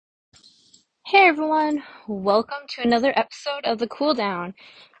Hey everyone, welcome to another episode of The Cool Down.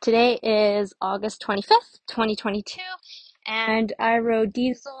 Today is August 25th, 2022, and I rode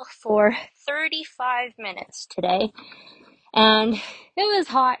diesel for 35 minutes today, and it was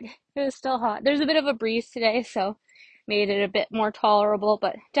hot. It was still hot. There's a bit of a breeze today, so made it a bit more tolerable,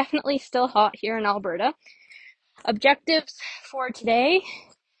 but definitely still hot here in Alberta. Objectives for today,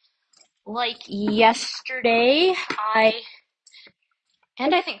 like yesterday,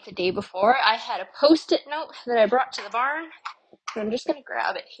 I think the day before, I had a post-it note that I brought to the barn. So I'm just going to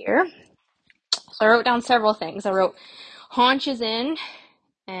grab it here. So I wrote down several things. I wrote haunches in,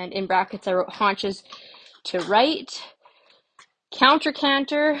 and in brackets I wrote haunches to right. Counter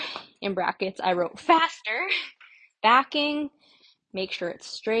canter, in brackets I wrote faster. Backing, make sure it's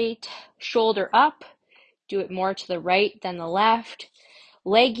straight. Shoulder up, do it more to the right than the left.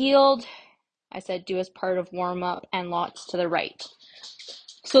 Leg yield, I said do as part of warm up, and lots to the right.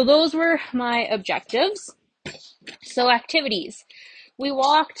 So those were my objectives. So activities. We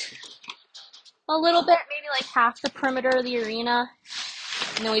walked a little bit, maybe like half the perimeter of the arena,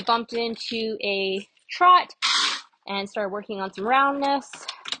 and then we bumped into a trot and started working on some roundness.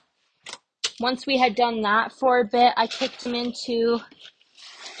 Once we had done that for a bit, I kicked him into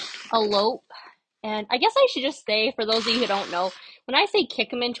a lope. And I guess I should just say, for those of you who don't know, when I say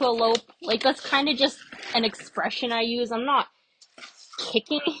kick him into a lope, like that's kind of just an expression I use. I'm not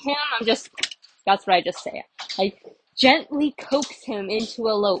kicking him, that's what I just say. I gently coax him into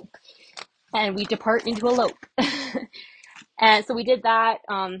a lope, and we depart into a lope. And so we did that,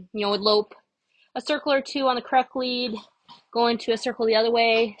 would lope a circle or two on the correct lead, go into a circle the other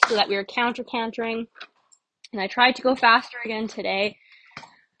way so that we were counter-cantering. And I tried to go faster again today.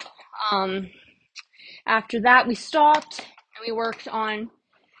 After that, we stopped and we worked on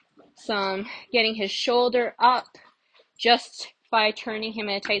some getting his shoulder up just by turning him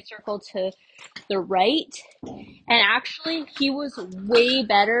in a tight circle to the right. And actually, he was way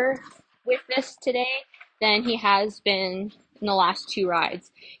better with this today than he has been in the last two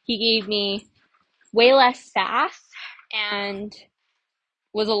rides. He gave me way less sass and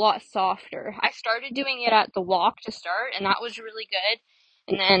was a lot softer. I started doing it at the walk to start, and that was really good.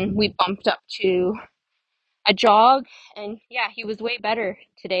 And then we bumped up to a jog, and yeah, he was way better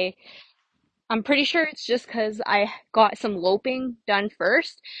today. I'm pretty sure it's just because I got some loping done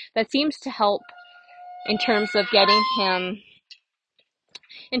first. That seems to help in terms of getting him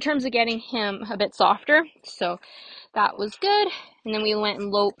a bit softer. So that was good. And then we went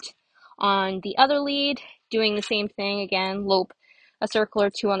and loped on the other lead, doing the same thing again, lope a circle or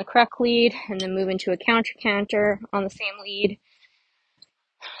two on the correct lead, and then move into a counter canter on the same lead.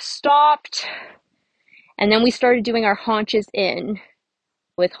 Stopped, and then we started doing our haunches in,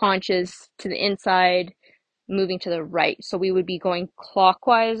 with haunches to the inside, moving to the right. So we would be going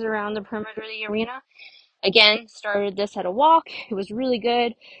clockwise around the perimeter of the arena. Again, started this at a walk. It was really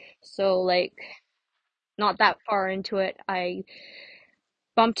good. So not that far into it, I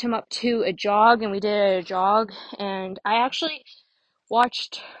bumped him up to a jog, and we did a jog. And I actually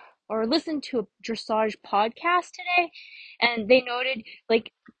watched or listened to a dressage podcast today, and they noted,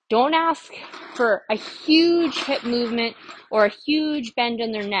 don't ask for a huge hip movement or a huge bend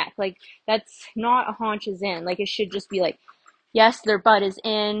in their neck. That's not a haunches in. It should just be yes, their butt is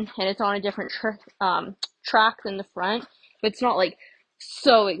in and it's on a different track than the front, but it's not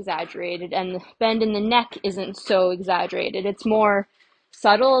so exaggerated, and the bend in the neck isn't so exaggerated. It's more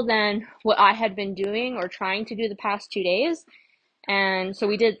subtle than what I had been doing or trying to do the past 2 days. And so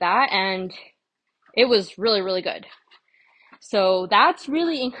we did that, and it was really, really good. So that's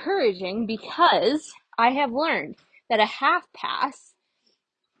really encouraging, because I have learned that a half pass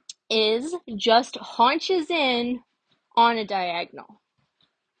is just haunches in on a diagonal.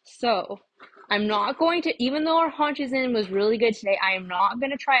 So I'm not going to, even though our haunches in was really good today, I am not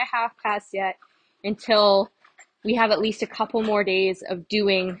going to try a half pass yet until we have at least a couple more days of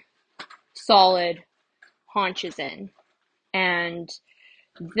doing solid haunches in. And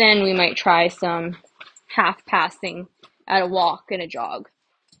then we might try some half passing at a walk and a jog.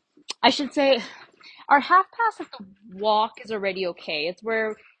 I should say our half pass at the walk is already okay. It's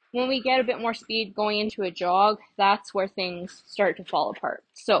where when we get a bit more speed going into a jog, that's where things start to fall apart.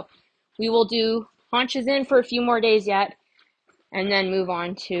 So we will do haunches in for a few more days yet, and then move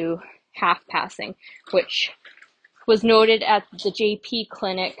on to half passing, which was noted at the JP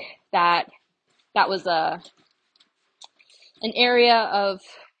clinic that was an area of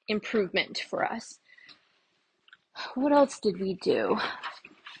improvement for us. What else did we do?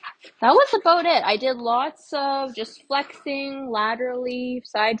 That was about it. I did lots of just flexing laterally,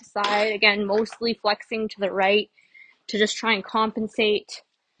 side to side. Again, mostly flexing to the right to just try and compensate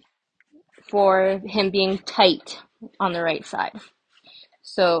for him being tight on the right side.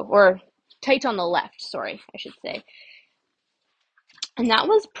 So, or tight on the left, sorry, I should say. And that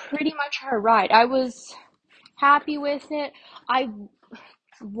was pretty much our ride. I was happy with it. I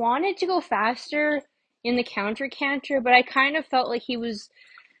wanted to go faster in the counter canter, but I kind of felt like he was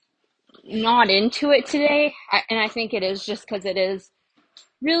not into it today. And I think it is just because it is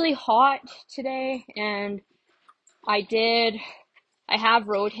really hot today. And I did, I have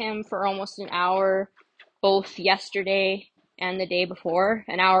rode him for almost an hour, both yesterday and the day before,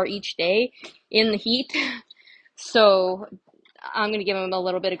 an hour each day in the heat. So I'm going to give him a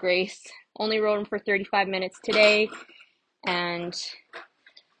little bit of grace. Only rode him for 35 minutes today, and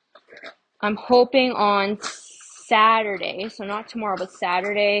I'm hoping on Saturday, so not tomorrow, but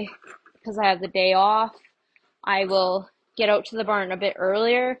Saturday, because I have the day off, I will get out to the barn a bit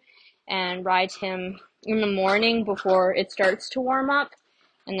earlier and ride him in the morning before it starts to warm up,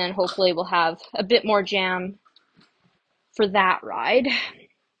 and then hopefully we'll have a bit more jam for that ride.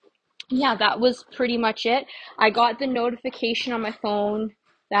 Yeah, that was pretty much it. I got the notification on my phone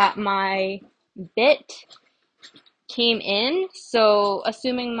that my bit came in, so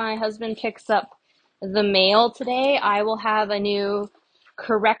assuming my husband picks up the mail today, I will have a new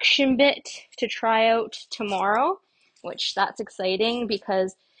correction bit to try out tomorrow, which that's exciting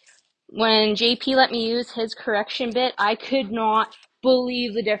because when JP let me use his correction bit, I could not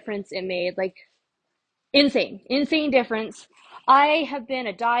believe the difference it made. Like, insane difference. I have been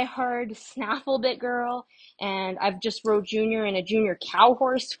a diehard snaffle bit girl, and I've just rode junior and a junior cow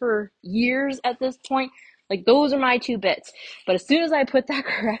horse for years at this point. Like, those are my two bits. But as soon as I put that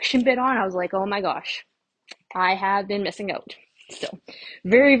correction bit on, I was like, oh my gosh, I have been missing out. So,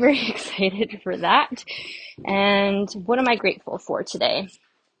 very excited for that. And what am I grateful for today?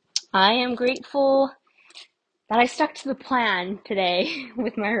 I am grateful that I stuck to the plan today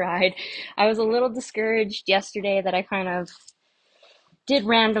with my ride. I was a little discouraged yesterday that I kind of did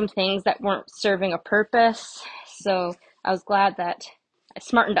random things that weren't serving a purpose. So I was glad that I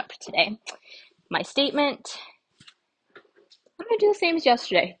smartened up today. My statement, I'm going to do the same as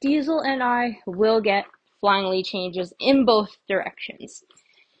yesterday. Diesel and I will get flying lead changes in both directions.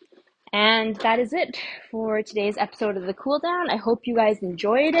 And that is it for today's episode of The Cool Down. I hope you guys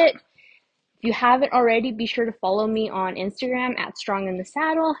enjoyed it. If you haven't already, be sure to follow me on Instagram at Strong in the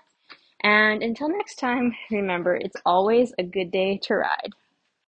Saddle. And until next time, remember, it's always a good day to ride.